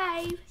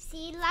subscribe.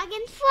 See you like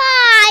in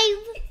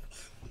 5.